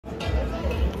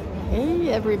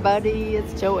everybody,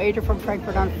 it's Joe Ader from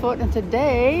Frankfurt on Foot, and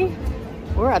today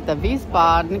we're at the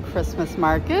Wiesbaden Christmas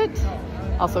Market,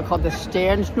 also called the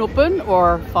Sternschnuppen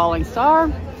or Falling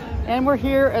Star, and we're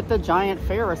here at the giant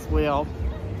Ferris Wheel.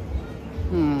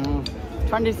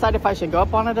 Trying to decide if I should go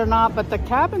up on it or not, but the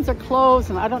cabins are closed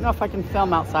and I don't know if I can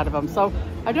film outside of them, so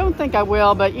I don't think I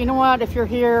will. But you know what, if you're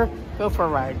here, go for a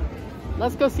ride.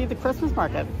 Let's go see the Christmas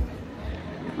market.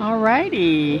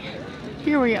 Alrighty,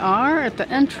 here we are at the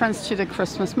entrance to the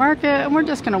Christmas market, and we're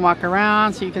just going to walk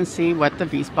around so you can see what the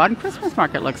Wiesbaden Christmas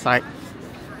market looks like.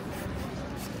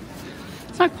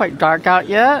 It's not quite dark out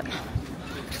yet,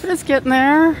 but it's getting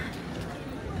there.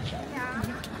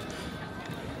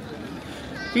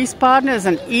 Wiesbaden is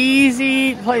an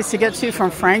easy place to get to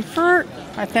from Frankfurt.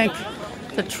 I think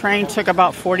the train took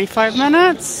about 45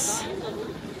 minutes.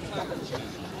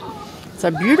 It's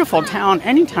a beautiful town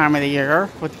any time of the year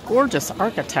with gorgeous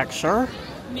architecture.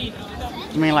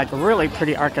 I mean, like really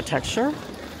pretty architecture.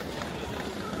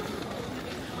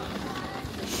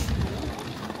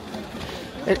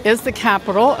 It is the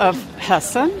capital of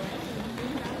Hessen.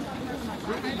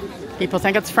 People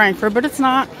think it's Frankfurt, but it's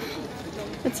not.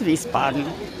 It's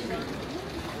Wiesbaden.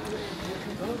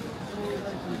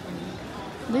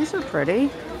 These are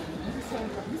pretty.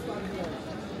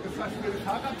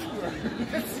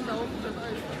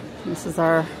 This is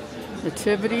our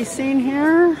nativity scene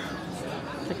here.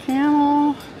 The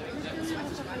camel.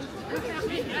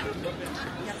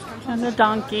 And the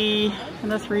donkey.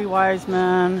 And the three wise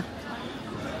men.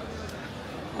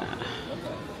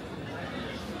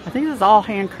 I think this is all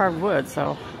hand-carved wood,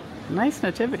 so nice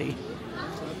nativity.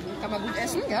 Kann man gut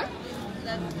essen, ja?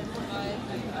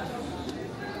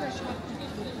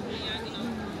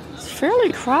 It's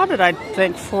fairly crowded, I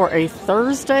think, for a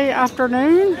Thursday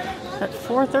afternoon at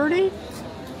 4:30.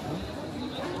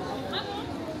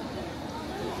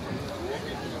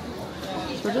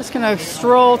 So we're just going to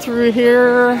stroll through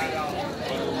here.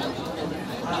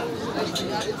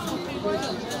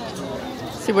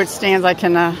 See which stands I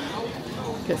can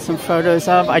get some photos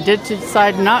of. I did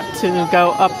decide not to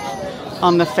go up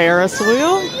on the Ferris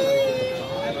wheel.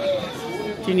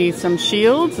 Do you need some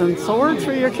shields and swords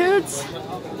for your kids?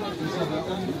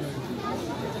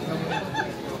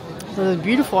 So there's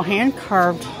beautiful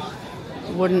hand-carved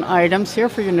wooden items here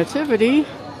for your nativity.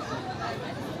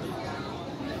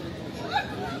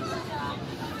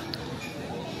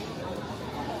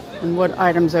 And wood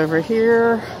items over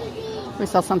here. We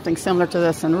saw something similar to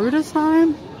this in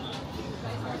Rudesheim.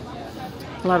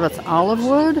 A lot of it's olive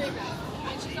wood.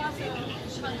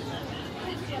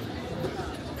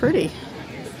 Pretty.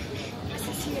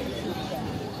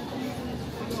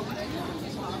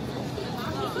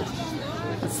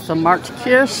 That's the marked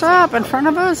Kirche up in front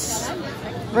of us.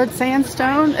 Red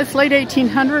sandstone. It's late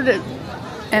 1800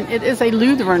 and it is a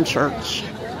Lutheran church.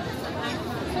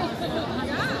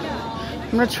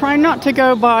 I'm going to try not to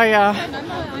go by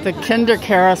the Kinder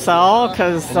Carousel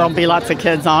because there'll be lots of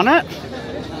kids on it.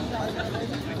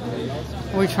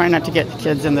 We try not to get the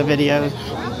kids in the videos.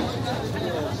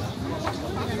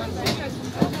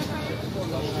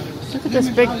 Look at this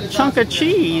big chunk of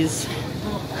cheese.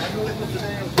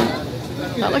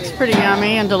 That looks pretty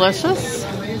yummy and delicious.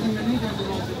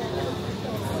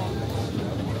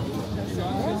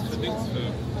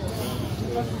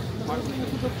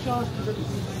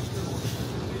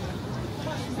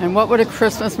 And what would a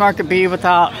Christmas market be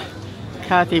without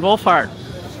Kathy Wolfhard?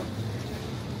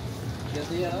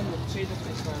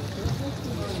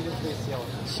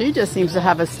 She just seems to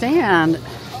have a stand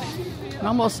in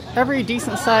almost every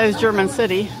decent-sized German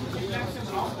city.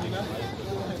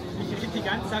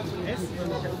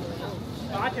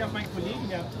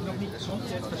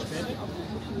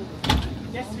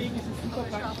 This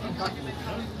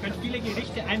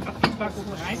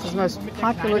is the most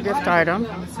popular gift item.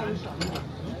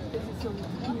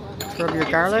 Rub your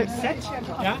garlic,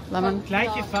 lemon.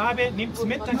 Gleiche Farbe, nimmt's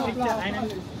mit, dann kriegt ihr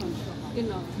einen.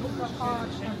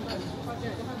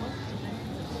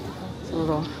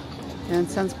 Little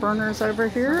incense burners over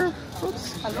here.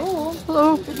 Oops. Hallo.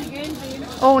 Hello. Bitte gehen Sie.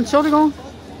 Oh, Entschuldigung.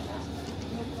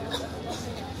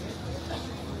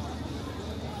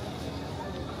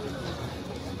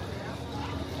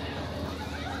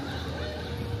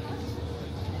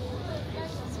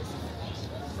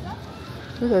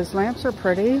 Ooh, those lamps are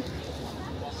pretty.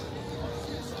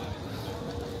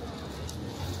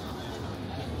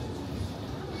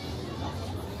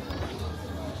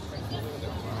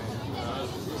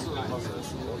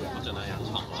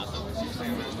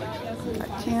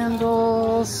 Got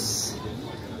candles.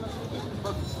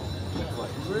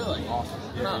 Really? Awesome.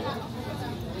 Yeah.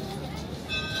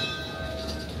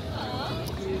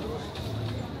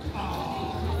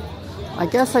 I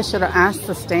guess I should have asked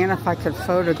the stand if I could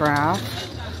photograph,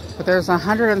 but there's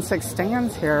 106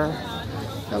 stands here.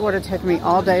 It would have taken me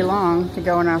all day long to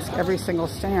go and ask every single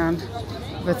stand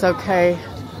if it's okay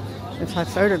if I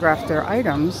photograph their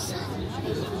items.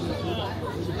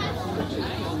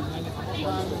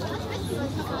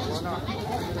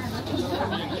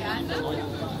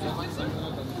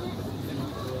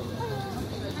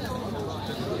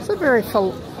 It's a very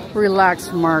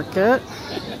relaxed market.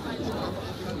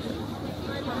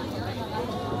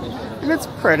 And it's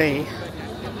pretty.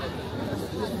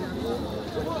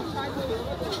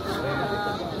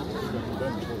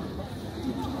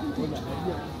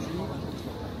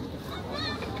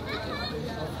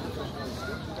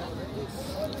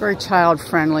 Very child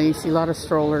friendly. You see a lot of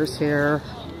strollers here.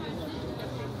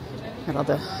 Got all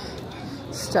the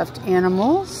stuffed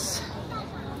animals.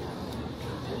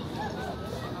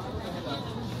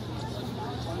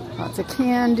 Lots of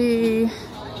candy.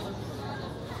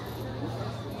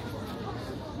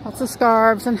 Lots of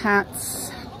scarves and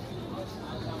hats.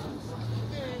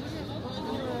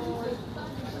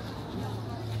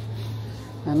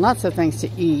 And lots of things to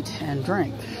eat and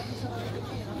drink.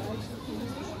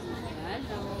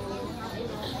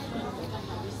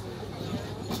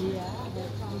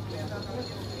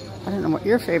 I don't know what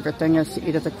your favorite thing is to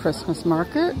eat at the Christmas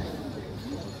market.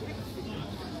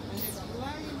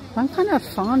 I'm kind of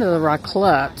fond of the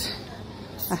raclette.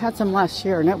 I had some last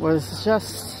year and it was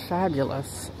just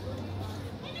fabulous.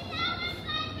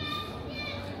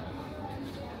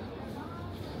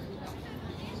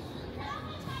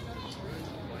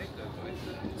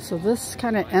 So this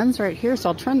kind of ends right here, so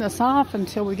I'll turn this off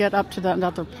until we get up to the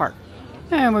other part.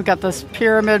 And we've got this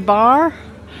pyramid bar.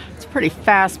 It's a pretty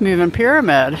fast-moving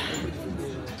pyramid.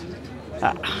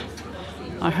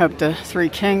 I hope the three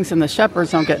kings and the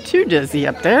shepherds don't get too dizzy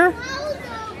up there.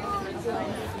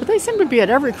 But they seem to be at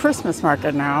every Christmas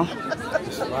market now.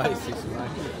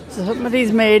 So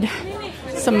somebody's made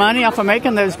some money off of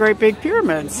making those great big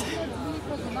pyramids.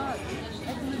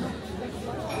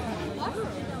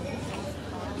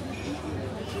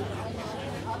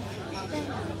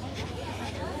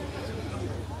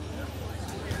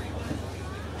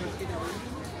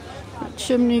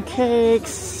 Chimney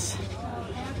cakes,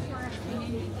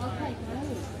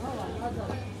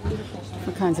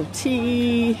 different kinds of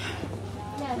tea,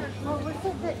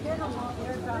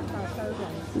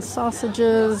 and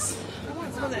sausages.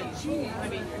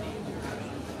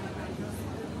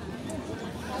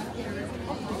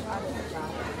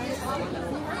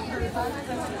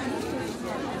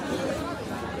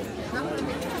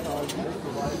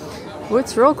 Oh,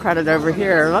 it's real crowded over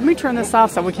here. Let me turn this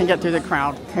off so we can get through the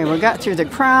crowd. Okay, we got through the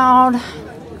crowd.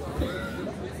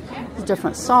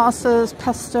 Different sauces,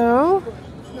 pesto.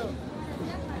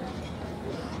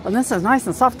 And this is nice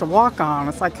and soft to walk on.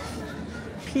 It's like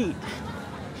peat.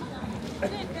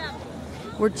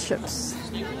 Wood chips.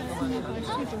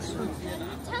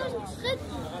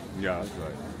 Yeah, that's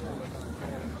right.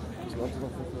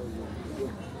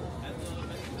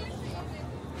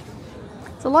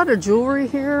 It's a lot of jewelry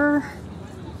here.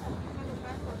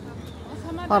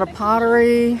 A lot of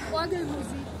pottery.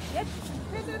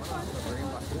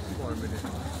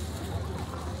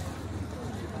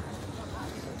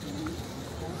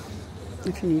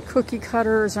 If you need cookie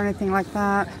cutters or anything like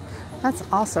that, that's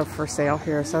also for sale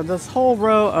here. So this whole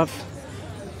row of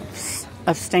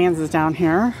stands is down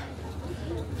here.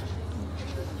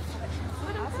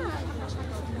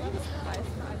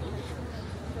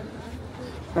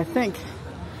 But I think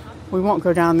we won't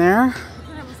go down there.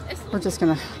 We're just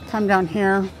gonna come down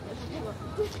here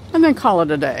and then call it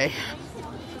a day.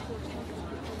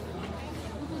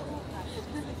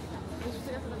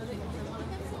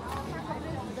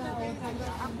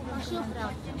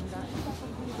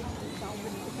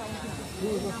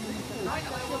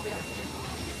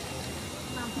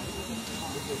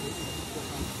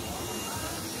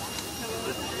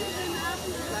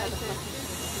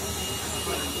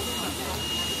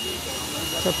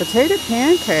 So potato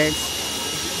pancakes.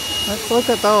 Let's look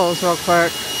at those real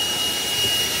quick.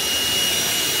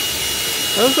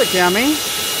 Those look yummy.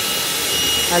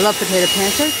 I love potato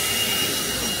pancakes.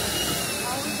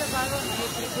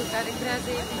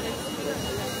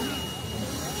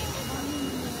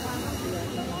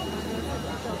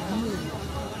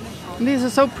 And these are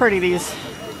so pretty, these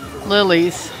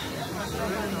lilies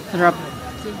that are up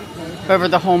over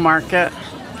the whole market.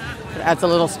 It adds a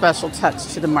little special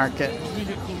touch to the market.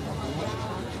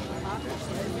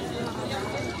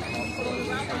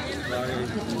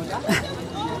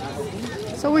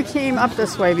 So we came up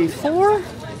this way before,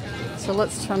 so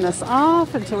let's turn this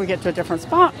off until we get to a different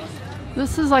spot.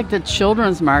 This is like the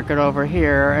children's market over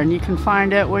here, and you can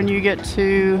find it when you get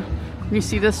to, you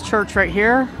see this church right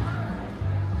here?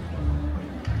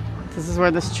 This is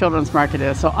where this children's market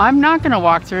is. So I'm not going to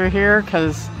walk through here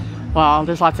because, well,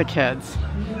 there's lots of kids.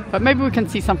 But maybe we can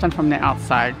see something from the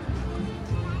outside.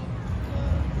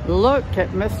 Look at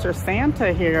Mr.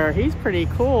 Santa here. He's pretty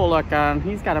cool looking.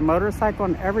 He's got a motorcycle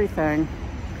and everything.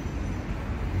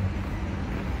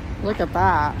 Look at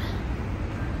that.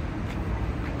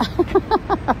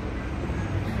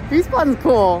 Wiesbaden's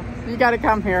cool. You gotta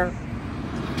come here.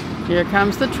 Here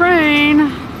comes the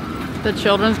train. The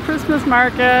children's Christmas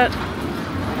market.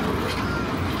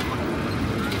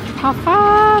 How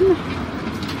fun!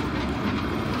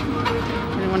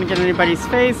 I didn't want to get anybody's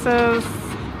faces.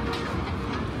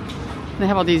 They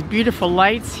have all these beautiful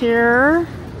lights here.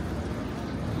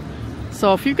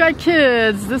 So if you've got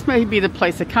kids, this may be the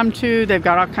place to come to. They've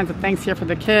got all kinds of things here for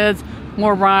the kids,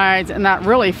 more rides, and that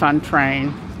really fun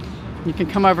train. You can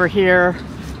come over here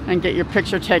and get your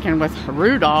picture taken with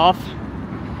Rudolph.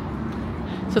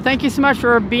 So thank you so much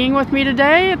for being with me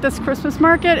today at this Christmas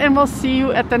market, and we'll see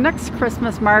you at the next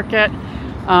Christmas market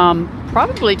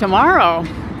probably tomorrow.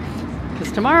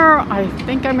 Because tomorrow I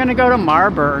think I'm gonna go to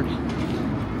Marburg.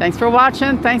 Thanks for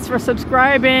watching. Thanks for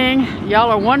subscribing.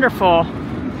 Y'all are wonderful.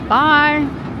 Bye.